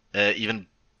it, even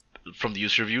from the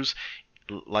user reviews.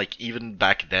 Like, even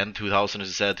back then, 2000, as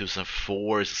you said,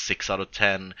 2004 is a 6 out of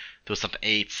 10,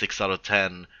 2008, 6 out of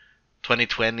 10,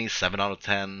 2020, 7 out of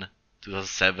 10,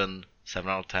 2007,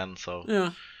 7 out of 10, so...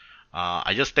 Yeah.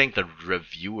 I just think the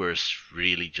reviewers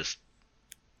really just...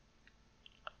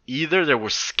 Either they were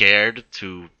scared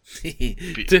to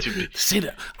say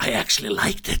that I actually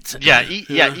liked it. Yeah,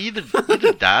 either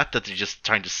that they're just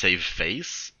trying to save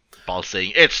face while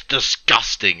saying, it's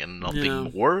disgusting and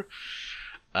nothing more.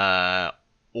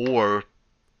 Or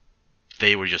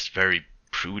they were just very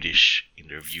prudish in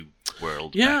their view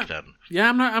world back then. Yeah,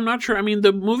 I'm not sure. I mean,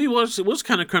 the movie was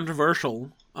kind of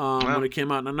controversial when it came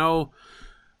out. And I know,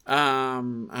 I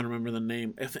don't remember the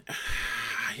name.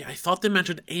 I thought they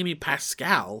mentioned Amy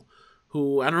Pascal,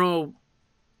 who I don't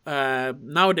know.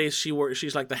 Nowadays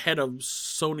she's like the head of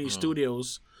Sony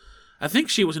Studios. I think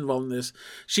she was involved in this.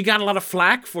 She got a lot of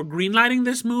flack for greenlighting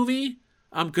this movie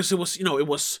because it was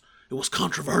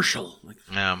controversial.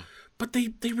 But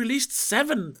they released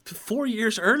 7 4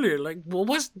 years earlier. Like,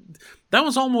 that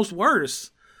was almost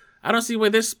worse. I don't see why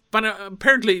this. But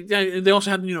apparently, they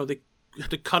also had they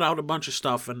had to cut out a bunch of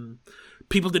stuff, and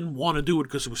people didn't want to do it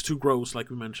because it was too gross, like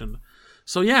we mentioned.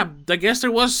 So yeah, I guess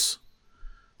there was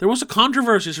a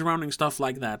controversy surrounding stuff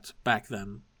like that back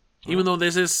then. Even though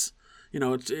this is,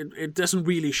 it doesn't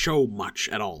really show much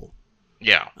at all.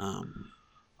 Yeah.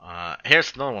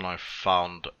 Here's another one I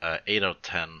found. 8 out of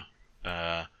 10.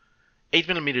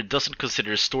 8mm doesn't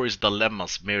consider story's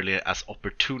dilemmas merely as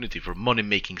opportunity for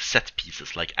money-making set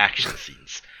pieces like action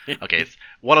scenes. Okay, it's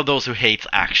one of those who hates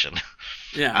action.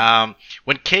 Yeah.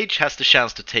 When Cage has the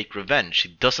chance to take revenge, he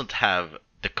doesn't have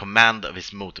the command of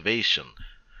his motivation,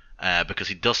 because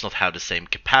he does not have the same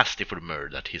capacity for the murder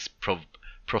that his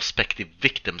prospective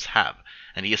victims have,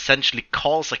 and he essentially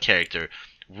calls a character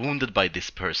wounded by this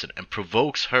person and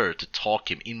provokes her to talk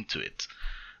him into it.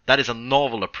 That is a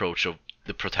novel approach of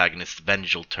the protagonist's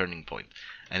vengeful turning point,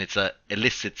 and it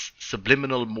elicits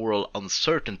subliminal moral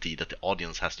uncertainty that the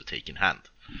audience has to take in hand.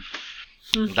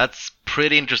 That's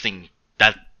pretty interesting,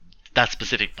 that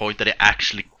specific point, that it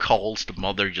actually calls the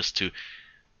mother just to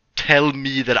tell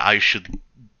me that I should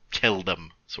kill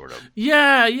them, sort of.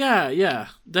 Yeah,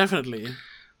 definitely.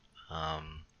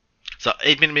 So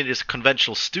 8mm is a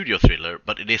conventional studio thriller,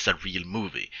 but it is a real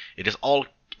movie. It is all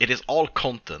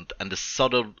content and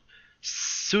the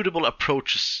suitable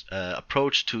approach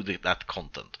to that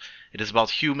content. It is about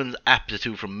human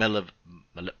aptitude for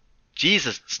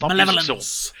Jesus, stop malevolence. Using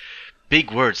so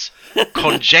big words.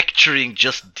 Conjecturing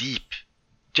just deep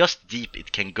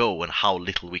it can go, and how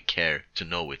little we care to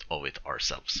know it of it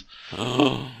ourselves.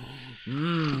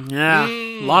 Yeah,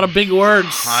 a lot of big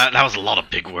words. That was a lot of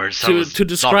big words. To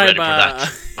describe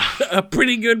a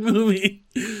pretty good movie.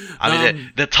 I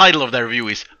mean, the title of their review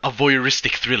is a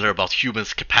voyeuristic thriller about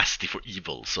humans' capacity for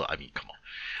evil. So I mean, come on.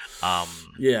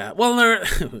 Yeah, well,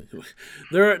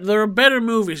 there are better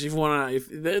movies if you wanna. If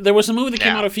there was a movie that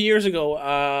came out a few years ago.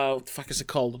 What the fuck is it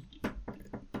called?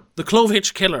 The Clove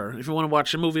Hitch Killer. If you want to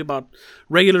watch a movie about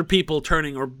regular people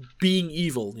turning or being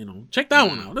evil, check that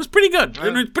one out. It's pretty good.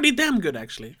 It's pretty damn good,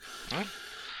 actually.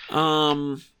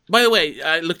 By the way,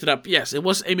 I looked it up. Yes, it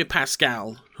was Amy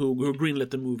Pascal who greenlit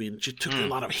the movie, and she took a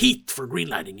lot of heat for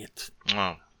greenlighting it.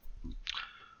 Oh.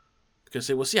 Because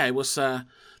it was the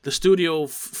studio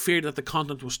feared that the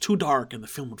content was too dark and the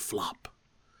film would flop.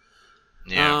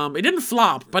 Yeah. It didn't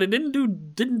flop, but it didn't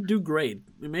do great.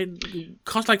 It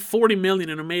cost like $40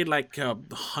 million, and it made like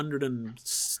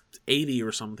 180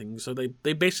 or something. So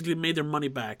they basically made their money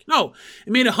back. No,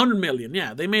 it made $100 million.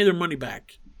 Yeah, they made their money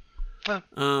back. So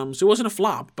it wasn't a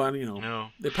flop, but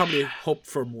they probably hoped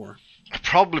for more. I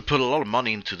probably put a lot of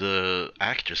money into the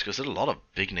actors, because there's a lot of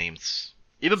big names,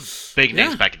 even big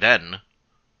names back then.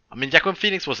 I mean, Joaquin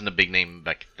Phoenix wasn't a big name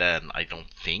back then, I don't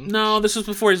think. No, this was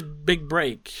before his big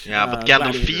break. Yeah, but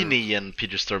Gandolfini and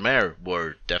Peter Stormare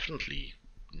were definitely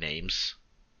names.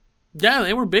 Yeah,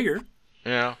 they were bigger.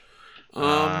 Yeah.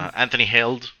 Anthony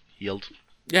Heald.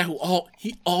 Yeah,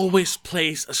 he always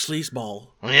plays a sleazeball.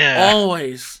 Yeah.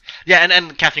 Always. Yeah,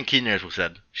 and Catherine Keener, as we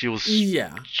said. She was...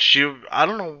 Yeah. I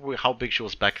don't know how big she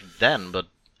was back then, but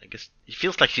I guess it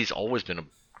feels like she's always been a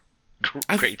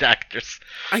great actress.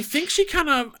 I think she kind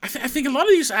of... I think a lot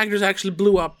of these actors actually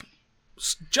blew up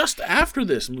just after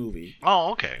this movie.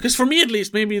 Oh, okay. Because for me, at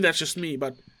least, maybe that's just me,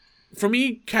 but for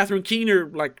me, Catherine Keener,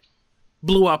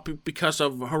 blew up because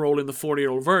of her role in The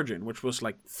 40-Year-Old Virgin, which was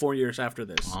 4 years after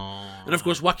this. Oh. And of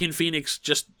course, Joaquin Phoenix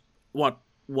just, 1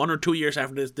 or 2 years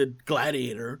after this, did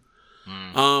Gladiator.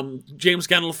 James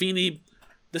Gandolfini,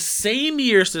 the same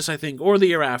year as this, I think, or the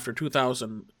year after,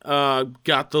 2000,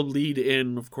 got the lead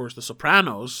in, of course, The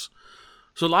Sopranos.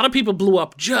 So a lot of people blew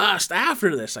up just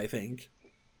after this, I think.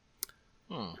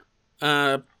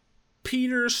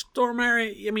 Peter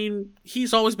Stormare, I mean,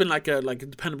 he's always been a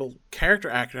dependable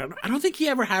character actor. I don't think he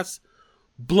ever has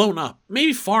blown up.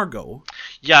 Maybe Fargo.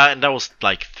 Yeah, and that was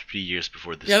 3 years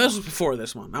before this one. Yeah, this was before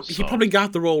this one. He probably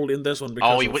got the role in this one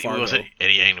because of Fargo.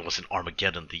 It was in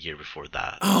Armageddon the year before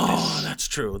that. Oh, that's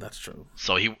true.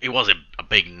 So he was a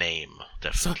big name,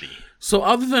 definitely. So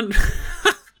other than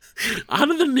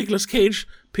Nicolas Cage,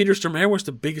 Peter Stormare was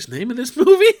the biggest name in this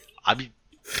movie? I mean...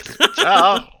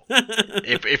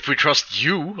 if we trust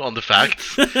you on the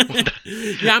facts.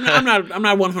 Yeah, I'm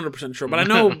not 100% sure, but I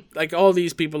know all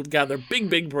these people got their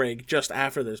big break just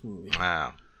after this movie.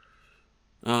 Wow.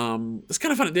 It's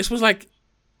kind of funny. This was I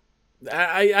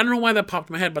don't know why that popped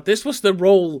in my head, but this was the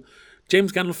role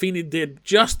James Gandolfini did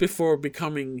just before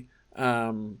becoming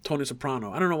Tony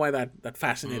Soprano. I don't know why that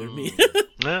fascinated me.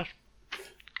 Yeah.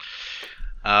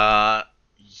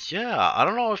 Yeah, I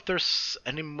don't know if there's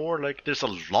any more. Like, there's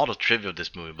a lot of trivia of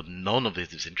this movie, but none of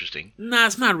it is interesting. Nah,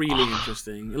 it's not really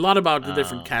interesting. A lot about the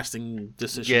different casting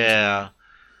decisions. Yeah.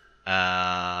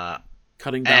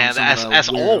 Cutting down. And some as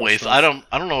always, stuff.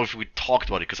 I don't know if we talked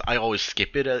about it because I always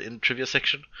skip it in the trivia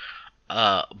section.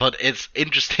 But it's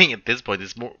interesting at this point.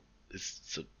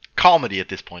 It's a comedy at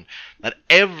this point that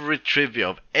every trivia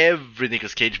of every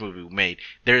Nicolas Cage movie we made,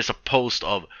 there is a post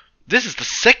of, this is the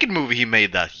second movie he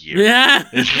made that year. Yeah.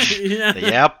 Yeah.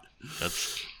 Yep.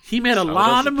 He made a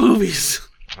lot of movies.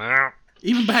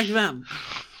 Even back then.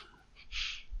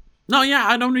 No, yeah,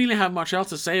 I don't really have much else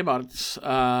to say about it.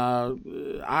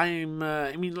 I'm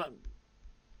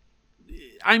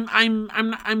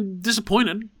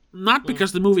disappointed. Not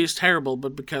because the movie is terrible,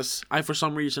 but because I, for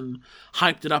some reason,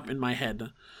 hyped it up in my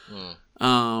head. Yeah,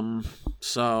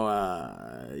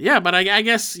 but I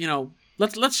guess,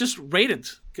 let's just rate it,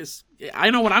 because I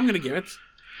know what I'm going to give it.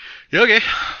 Yeah, okay.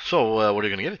 So, what are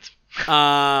you going to give it?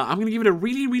 I'm going to give it a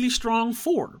really, really strong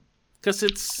 4. Because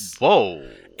it's... Whoa.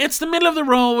 It's the middle of the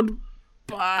road,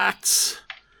 but...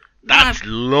 That's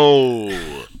low.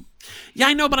 Yeah,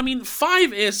 I know, but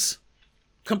 5 is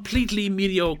completely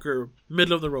mediocre,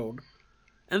 middle of the road.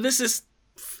 And this is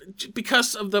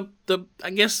because of the I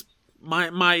guess,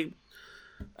 my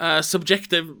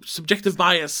subjective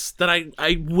bias that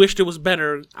I wished it was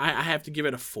better. I have to give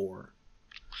it a 4.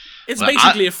 It's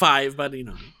basically a 5, but you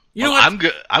know what? I'm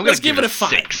gonna give it a 5.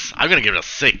 6. I'm gonna give it a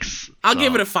 6. I'll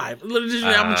give it a 5.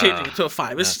 I'm changing it to a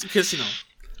 5. It's because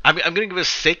I'm gonna give it a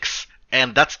 6,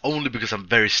 and that's only because I'm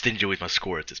very stingy with my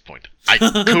score at this point. I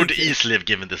could easily have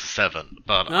given this a 7,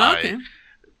 but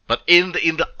But in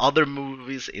the other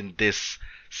movies in this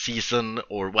season,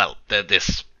 or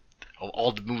this of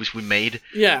all the movies we made,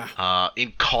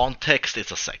 in context,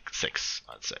 it's a 6,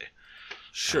 I'd say.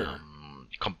 Sure.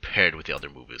 Compared with the other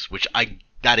movies, which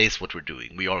that is what we're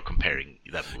doing. We are comparing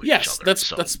that movie. Yes, to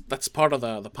each other, that's part of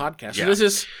the podcast. Yeah. So this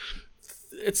is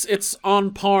it's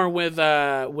on par with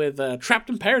Trapped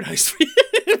in Paradise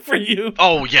for you.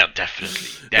 Oh yeah,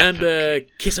 definitely. And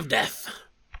Kiss of Death.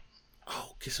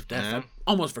 Oh, Kiss of Death. Yeah.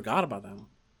 I almost forgot about that one.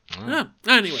 Yeah.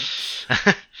 Anyway.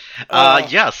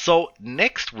 So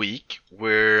next week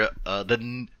we're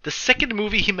the second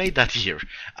movie he made that year,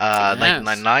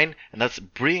 1999, and that's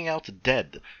Bringing Out the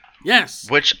Dead. Yes.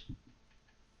 Which,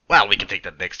 well, we can take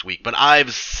that next week, but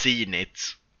I've seen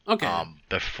it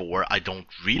before. I don't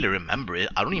really remember it.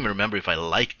 I don't even remember if I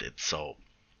liked it, so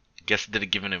I guess it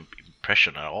didn't give an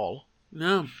impression at all.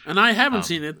 No, and I haven't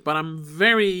seen it, but I'm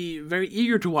very, very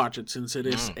eager to watch it since it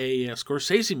is a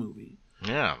Scorsese movie.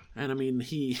 Yeah, and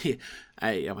he's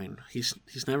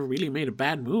never really made a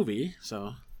bad movie,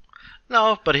 so.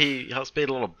 No, but he has made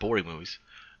a lot of boring movies.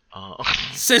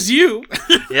 Says you.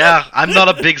 Yeah, I'm not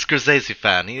a big Scorsese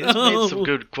fan. He's made some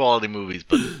good quality movies,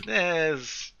 but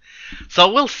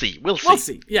so we'll see. We'll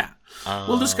see. Yeah,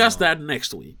 we'll discuss that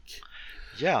next week.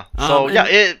 Yeah. So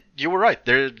you were right.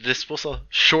 This was a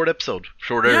short episode.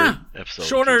 Shorter.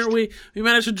 We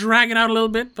managed to drag it out a little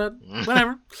bit, but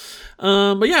whatever.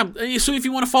 But yeah. So if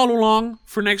you want to follow along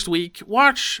for next week,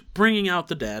 watch Bringing Out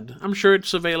the Dead. I'm sure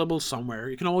it's available somewhere.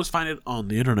 You can always find it on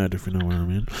the internet, if you know what I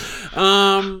mean.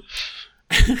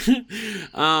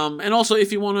 And also,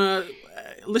 if you want to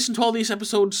listen to all these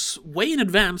episodes way in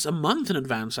advance, a month in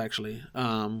advance, actually.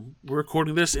 We're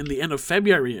recording this in the end of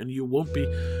February, and you won't be.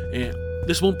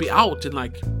 This won't be out in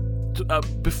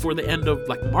before the end of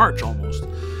March almost.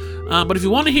 But if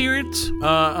you want to hear it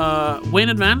way in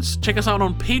advance, check us out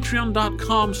on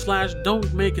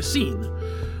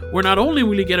patreon.com/don'tmakeascene, where not only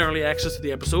will you get early access to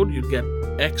the episode, you'll get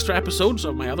extra episodes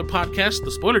of my other podcast, The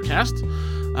Spoilercast.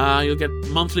 You'll get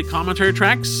monthly commentary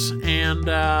tracks and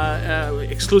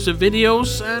exclusive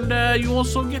videos, and you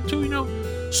also get to,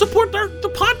 support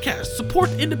the podcast, support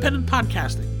independent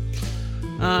podcasting.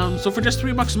 So for just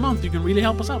 $3 a month, you can really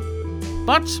help us out.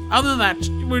 But other than that,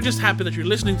 we're just happy that you're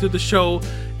listening to the show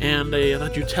and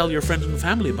that you tell your friends and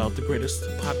family about the greatest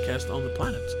podcast on the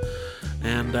planet.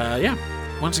 And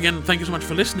once again, thank you so much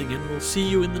for listening, and we'll see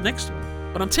you in the next one.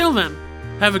 But until then,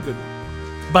 have a good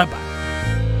one.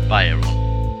 Bye-bye. Bye, everyone.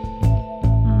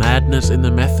 Madness in the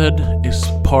Method is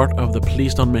part of the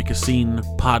Please Don't Make a Scene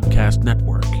podcast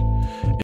network.